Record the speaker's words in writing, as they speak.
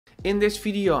In this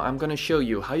video I'm gonna show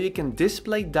you how you can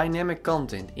display dynamic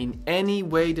content in any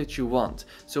way that you want.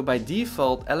 So by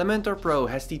default, Elementor Pro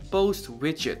has the post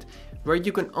widget, where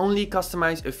you can only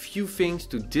customize a few things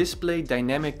to display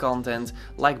dynamic content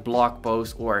like blog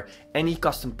posts or any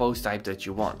custom post type that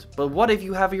you want. But what if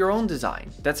you have your own design?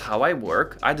 That's how I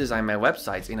work. I design my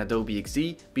websites in Adobe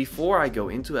XD before I go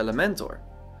into Elementor.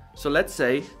 So let's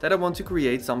say that I want to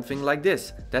create something like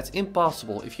this. That's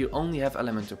impossible if you only have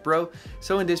Elementor Pro.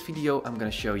 So in this video, I'm gonna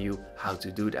show you how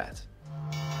to do that.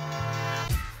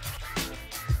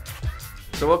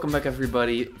 So welcome back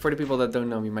everybody. For the people that don't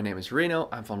know me, my name is Reno.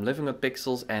 I'm from Living with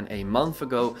Pixels, and a month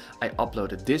ago I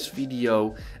uploaded this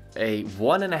video, a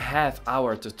 1.5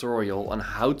 hour tutorial on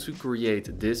how to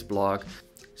create this blog.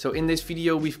 So in this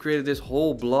video we've created this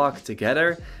whole blog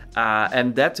together,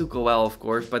 and that took a while of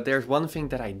course, but there's one thing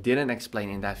that I didn't explain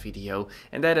in that video,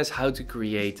 and that is how to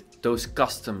create those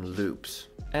custom loops.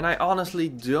 And I honestly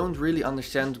don't really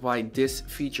understand why this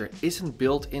feature isn't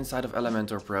built inside of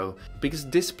Elementor Pro, because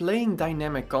displaying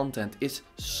dynamic content is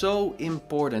so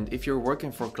important if you're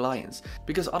working for clients,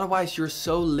 because otherwise you're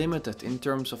so limited in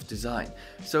terms of design.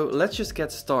 So let's just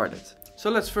get started. So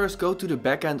let's first go to the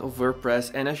backend of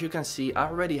WordPress, and as you can see, I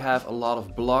already have a lot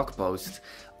of blog posts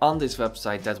on this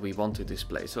website that we want to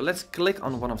display. So let's click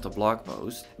on one of the blog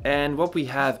posts, and what we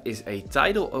have is a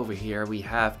title over here. We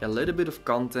have a little bit of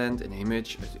content, an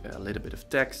image, a little bit of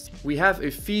text. We have a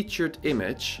featured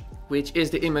image, which is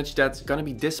the image that's gonna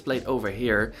be displayed over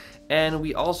here. And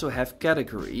we also have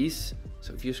categories.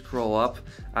 So if you scroll up,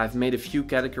 I've made a few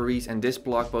categories, and this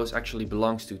blog post actually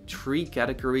belongs to 3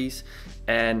 categories.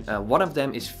 And one of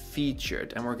them is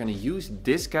featured, and we're gonna use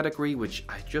this category, which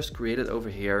I just created over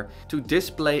here, to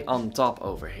display on top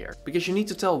over here. Because you need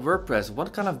to tell WordPress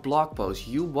what kind of blog post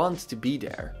you want to be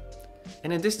there.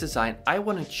 And in this design, I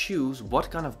want to choose what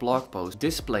kind of blog post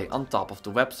display on top of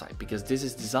the website, because this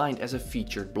is designed as a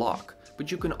featured blog. But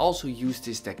you can also use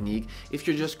this technique if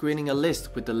you're just creating a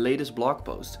list with the latest blog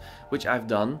post, which I've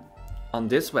done on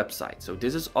this website. So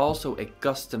this is also a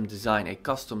custom design, a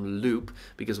custom loop,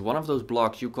 because one of those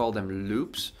blogs, you call them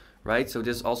loops, right? So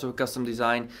this is also a custom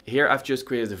design. Here I've just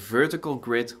created a vertical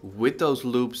grid with those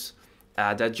loops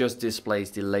that just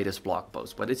displays the latest blog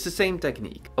post, but it's the same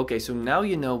technique. Okay, so now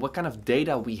you know what kind of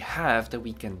data we have that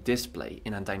we can display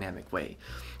in a dynamic way.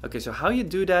 Okay, so how you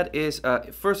do that is,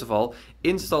 first of all,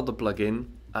 install the plugin.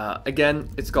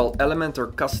 Again, it's called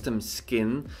Elementor Custom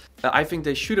Skin. I think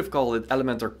they should have called it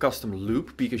Elementor Custom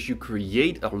Loop, because you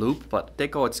create a loop, but they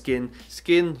call it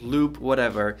skin, loop,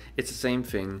 whatever. It's the same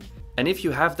thing. And if you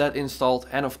have that installed,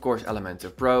 and of course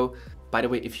Elementor Pro. By the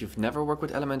way, if you've never worked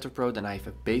with Elementor Pro, then I have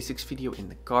a basics video in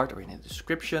the card or in the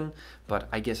description, but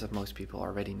I guess that most people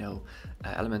already know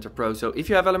Elementor Pro. So if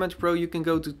you have Elementor Pro, you can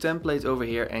go to templates over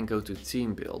here and go to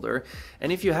theme builder. And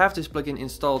if you have this plugin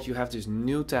installed, you have this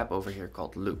new tab over here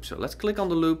called loop. So let's click on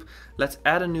the loop, let's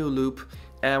add a new loop,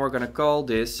 and we're gonna call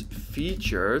this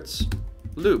featured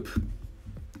loop.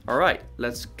 All right,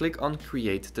 let's click on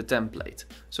create the template.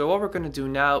 So what we're gonna do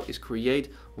now is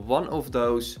create one of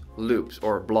those loops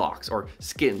or blocks or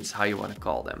skins, how you wanna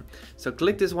call them. So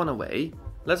click this one away.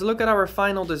 Let's look at our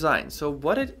final design. So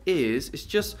what it is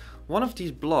just one of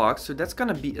these blocks. So that's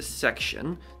gonna be a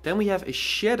section. Then we have a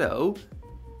shadow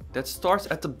that starts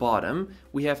at the bottom.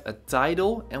 We have a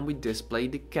title, and we display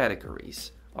the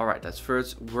categories. All right, let's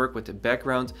first work with the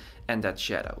background and that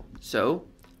shadow. So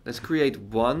let's create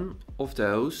one of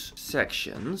those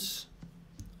sections.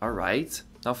 All right.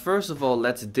 Now, first of all,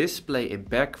 let's display a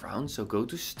background. So go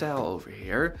to style over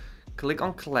here, click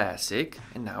on classic,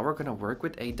 and now we're gonna work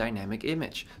with a dynamic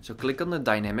image. So click on the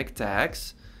dynamic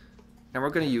tags, and we're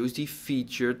gonna use the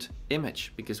featured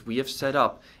image, because we have set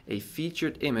up a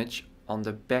featured image on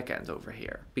the backend over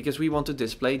here, because we want to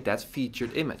display that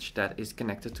featured image that is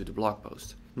connected to the blog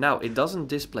post. Now, it doesn't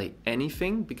display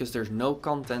anything because there's no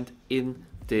content in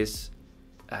this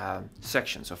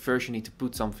section. So first you need to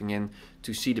put something in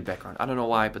to see the background. I don't know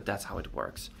why, but that's how it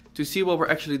works. To see what we're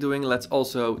actually doing, let's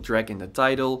also drag in the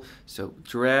title. So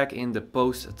drag in the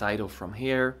post title from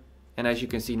here. And as you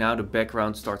can see now, the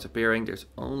background starts appearing. There's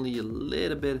only a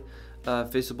little bit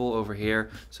visible over here.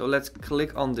 So let's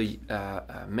click on the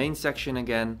main section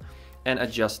again and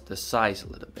adjust the size a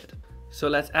little bit. So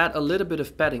let's add a little bit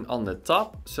of padding on the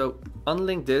top. So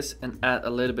unlink this and add a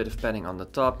little bit of padding on the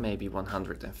top, maybe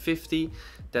 150.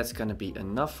 That's gonna be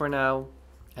enough for now.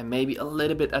 And maybe a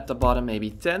little bit at the bottom, maybe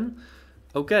 10.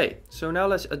 Okay, so now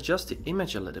let's adjust the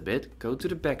image a little bit. Go to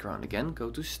the background again, go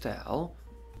to style,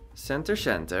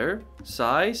 center,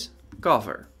 size,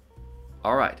 cover.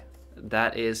 All right,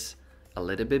 that is a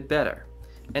little bit better.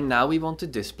 And now we want to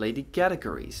display the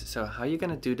categories. So how you're going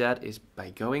to do that is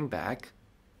by going back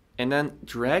and then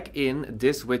drag in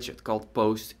this widget called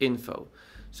post info.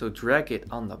 So drag it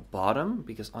on the bottom,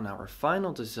 because on our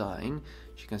final design,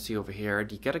 as you can see over here,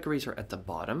 the categories are at the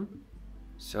bottom.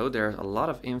 So there's a lot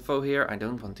of info here. I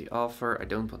don't want the offer, I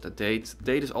don't want the date.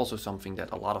 Date is also something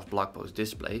that a lot of blog posts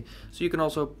display. So you can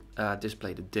also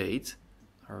display the date.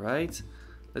 All right,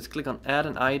 let's click on add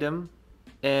an item.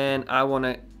 And I want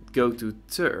to go to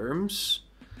terms.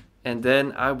 And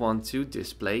then I want to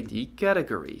display the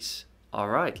categories. All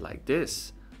right, like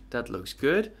this. That looks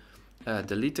good.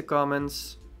 Delete the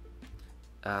comments.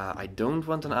 I don't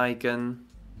want an icon.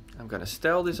 I'm gonna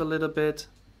style this a little bit.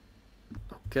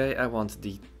 Okay, I want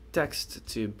the text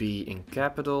to be in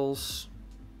capitals.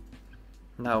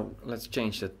 Now let's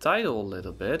change the title a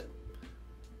little bit,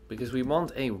 because we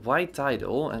want a white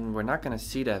title and we're not gonna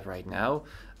see that right now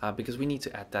because we need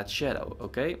to add that shadow.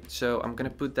 Okay, so I'm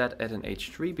gonna put that at an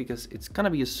H3 because it's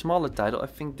gonna be a smaller title. I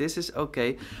think this is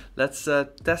okay. Let's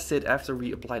test it after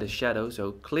we apply the shadow.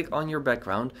 So click on your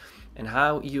background, and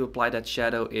how you apply that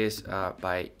shadow is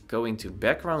by going to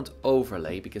background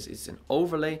overlay, because it's an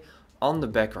overlay on the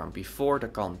background before the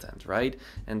content, right?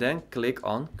 And then click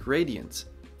on gradient.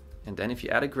 And then if you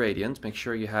add a gradient, make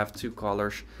sure you have two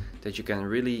colors that you can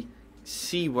really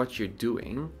see what you're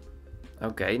doing.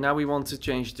 Okay, now we want to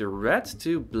change the red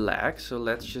to black, so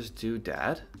let's just do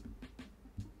that.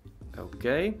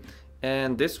 Okay,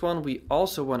 and this one we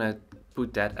also want to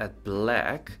put that at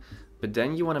black, but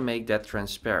then you want to make that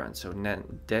transparent. So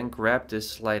then grab this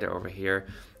slider over here,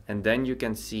 and then you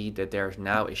can see that there's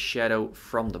now a shadow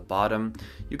from the bottom.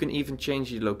 You can even change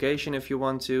the location if you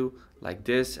want to, like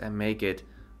this, and make it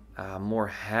more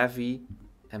heavy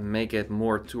and make it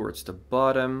more towards the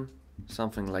bottom.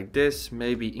 Something like this.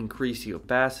 Maybe increase the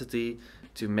opacity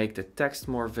to make the text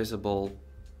more visible.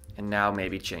 And now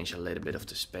maybe change a little bit of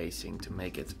the spacing to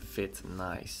make it fit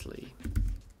nicely.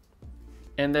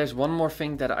 And there's one more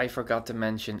thing that I forgot to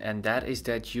mention, and that is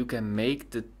that you can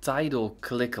make the title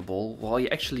clickable. Well, you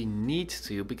actually need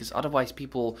to, because otherwise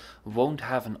people won't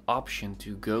have an option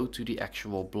to go to the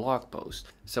actual blog post.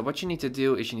 So what you need to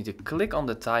do is you need to click on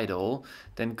the title,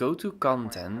 then go to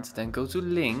content, then go to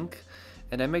link,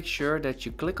 and then make sure that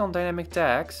you click on dynamic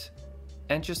tags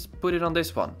and just put it on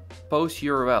this one, post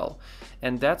URL.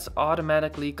 And that's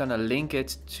automatically gonna link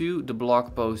it to the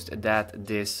blog post that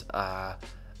this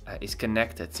is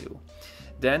connected to.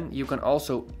 Then you can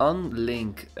also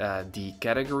unlink the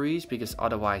categories, because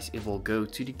otherwise it will go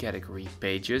to the category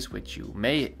pages, which you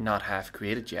may not have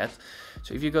created yet.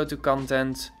 So if you go to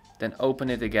content, then open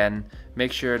it again,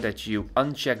 make sure that you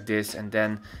uncheck this, and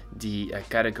then the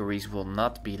categories will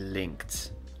not be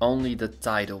linked. Only the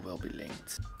title will be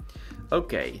linked.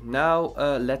 Okay, now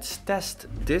let's test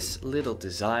this little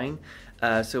design.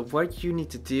 So what you need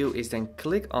to do is then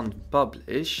click on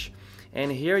publish. And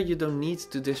here you don't need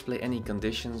to display any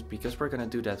conditions, because we're going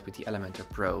to do that with the Elementor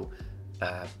Pro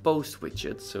post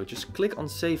widget. So just click on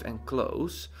save and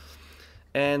close,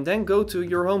 and then go to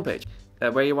your homepage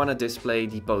where you want to display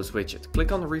the post widget.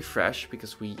 Click on refresh,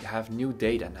 because we have new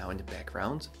data now in the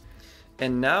background.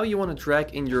 And now you want to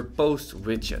drag in your post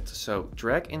widget. So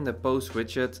drag in the post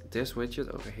widget, this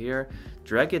widget over here,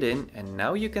 drag it in, and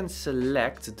now you can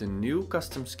select the new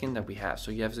custom skin that we have. So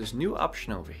you have this new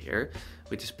option over here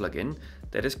with this plugin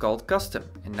that is called custom.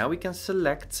 And now we can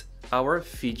select our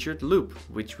featured loop,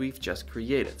 which we've just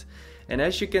created. And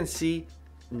as you can see,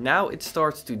 now it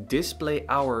starts to display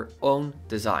our own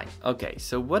design. Okay,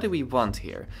 so what do we want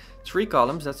here? 3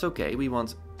 columns, that's okay. We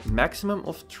want maximum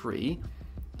of 3.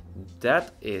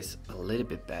 That is a little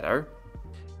bit better.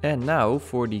 And now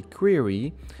for the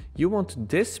query, you want to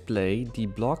display the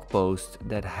blog posts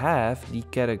that have the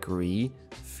category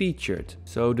featured.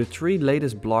 So the 3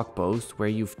 latest blog posts where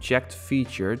you've checked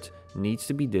featured needs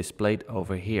to be displayed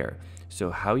over here. So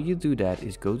how you do that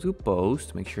is go to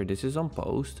post, make sure this is on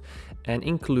post, and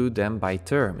include them by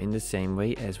term in the same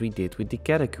way as we did with the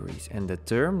categories. And the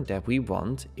term that we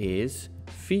want is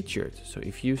featured. So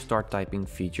if you start typing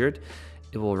featured,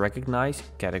 it will recognize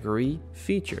category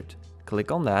featured.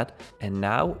 Click on that, and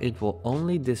now it will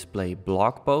only display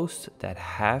blog posts that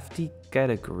have the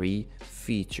category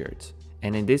featured.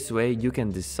 And in this way you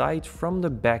can decide from the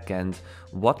backend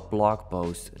what blog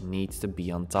post needs to be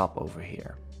on top over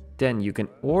here. Then you can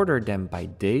order them by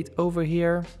date over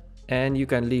here, and you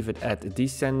can leave it at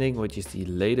descending, which is the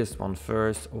latest one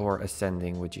first, or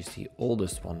ascending, which is the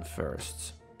oldest one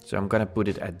first. So I'm gonna put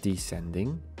it at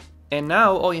descending. And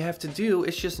now all you have to do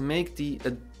is just make the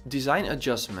design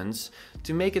adjustments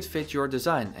to make it fit your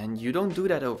design. And you don't do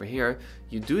that over here,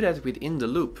 you do that within the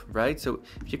loop, right? So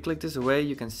if you click this away,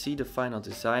 you can see the final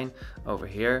design over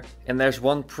here. And there's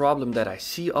one problem that I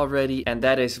see already, and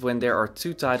that is when there are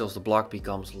two titles, the block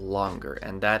becomes longer.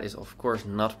 And that is of course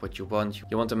not what you want.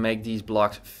 You want to make these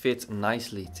blocks fit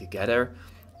nicely together.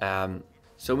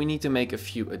 So we need to make a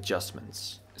few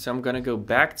adjustments. So I'm gonna go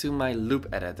back to my loop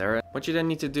editor. What you then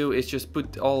need to do is just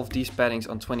put all of these paddings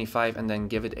on 25 and then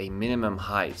give it a minimum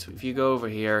height. So if you go over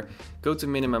here, go to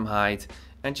minimum height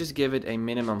and just give it a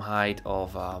minimum height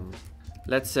of,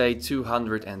 let's say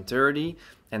 230.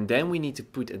 And then we need to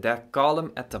put that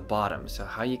column at the bottom. So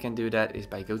how you can do that is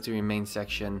by go to your main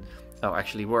section. Oh,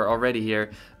 actually we're already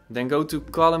here. Then go to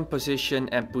column position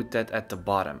and put that at the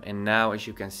bottom. And now as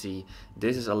you can see,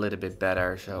 this is a little bit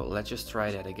better. So let's just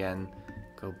try that again.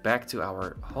 Go back to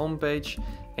our home page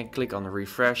and click on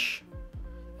refresh.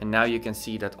 And now you can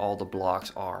see that all the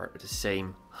blocks are the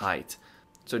same height.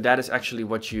 So that is actually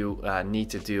what you need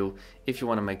to do if you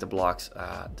want to make the blocks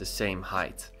the same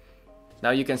height. Now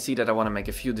you can see that I want to make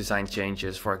a few design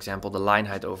changes. For example, the line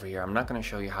height over here. I'm not going to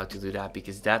show you how to do that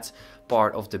because that's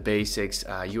part of the basics.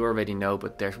 You already know,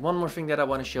 but there's one more thing that I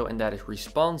want to show, and that is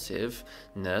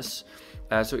responsiveness.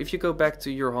 So if you go back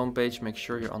to your homepage, make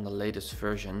sure you're on the latest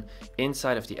version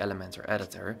inside of the Elementor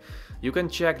editor. You can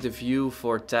check the view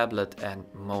for tablet and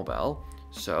mobile.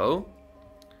 So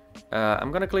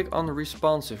I'm going to click on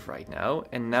responsive right now,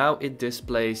 and now it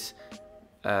displays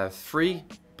 3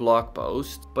 blog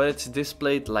post, but it's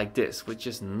displayed like this, which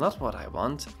is not what I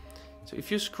want. So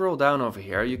if you scroll down over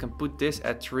here, you can put this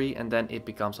at 3 and then it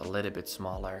becomes a little bit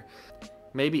smaller.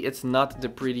 Maybe it's not the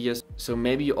prettiest, so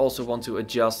maybe you also want to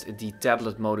adjust the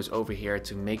tablet modus over here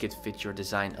to make it fit your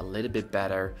design a little bit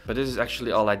better. But this is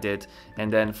actually all I did.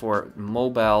 And then for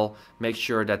mobile, make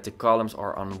sure that the columns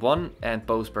are on 1 and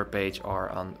posts per page are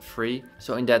on 3.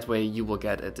 So in that way you will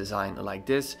get a design like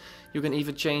this. You can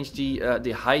even change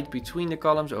the height between the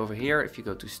columns over here. If you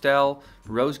go to style,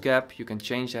 rows gap, you can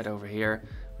change that over here.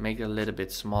 Make it a little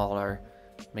bit smaller,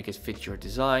 make it fit your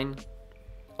design.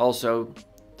 Also,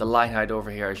 the line height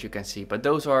over here, as you can see, but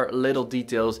those are little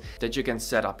details that you can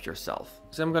set up yourself.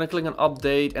 So I'm gonna click on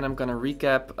update and I'm gonna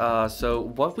recap. So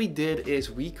what we did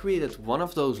is we created one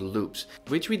of those loops,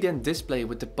 which we then display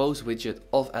with the post widget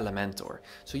of Elementor.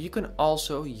 So you can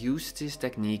also use this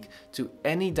technique to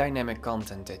any dynamic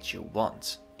content that you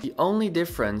want. The only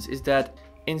difference is that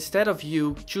instead of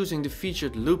you choosing the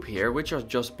featured loop here, which are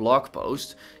just blog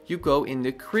posts, you go in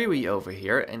the query over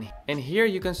here and here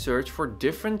you can search for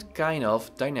different kind of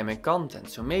dynamic content.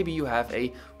 So maybe you have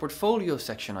a portfolio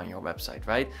section on your website,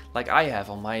 right? Like I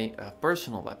have on my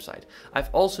personal website.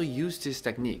 I've also used this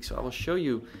technique, so I will show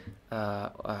you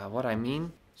what I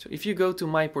mean. So if you go to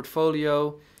my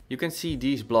portfolio, you can see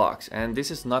these blocks, and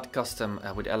this is not custom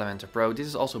with Elementor Pro. This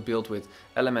is also built with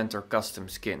Elementor Custom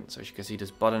Skin. So as you can see this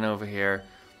button over here,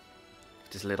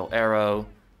 this little arrow,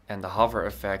 and the hover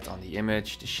effect on the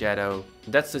image, the shadow.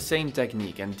 That's the same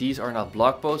technique, and these are not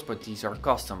blog posts, but these are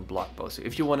custom blog posts. So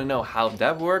if you want to know how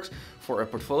that works for a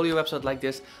portfolio website like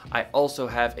this, I also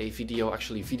have a video,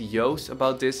 actually videos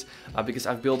about this, because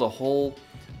I've built a whole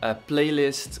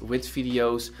playlist with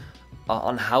videos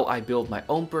on how I build my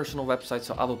own personal website.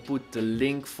 So I will put the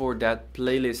link for that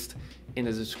playlist in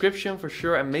the description for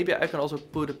sure, and maybe I can also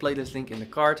put a playlist link in the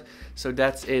card. So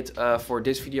that's it for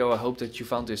this video. I hope that you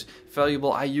found this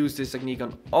valuable. I use this technique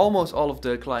on almost all of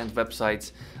the client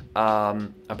websites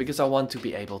because I want to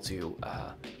be able to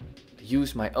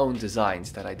use my own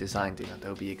designs that I designed in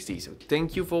Adobe XD. So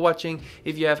thank you for watching.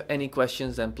 If you have any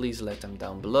questions, then please let them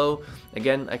down below.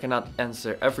 Again, I cannot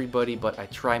answer everybody, but I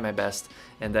try my best.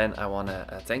 And then I want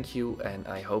to thank you, and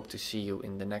I hope to see you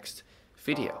in the next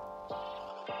video.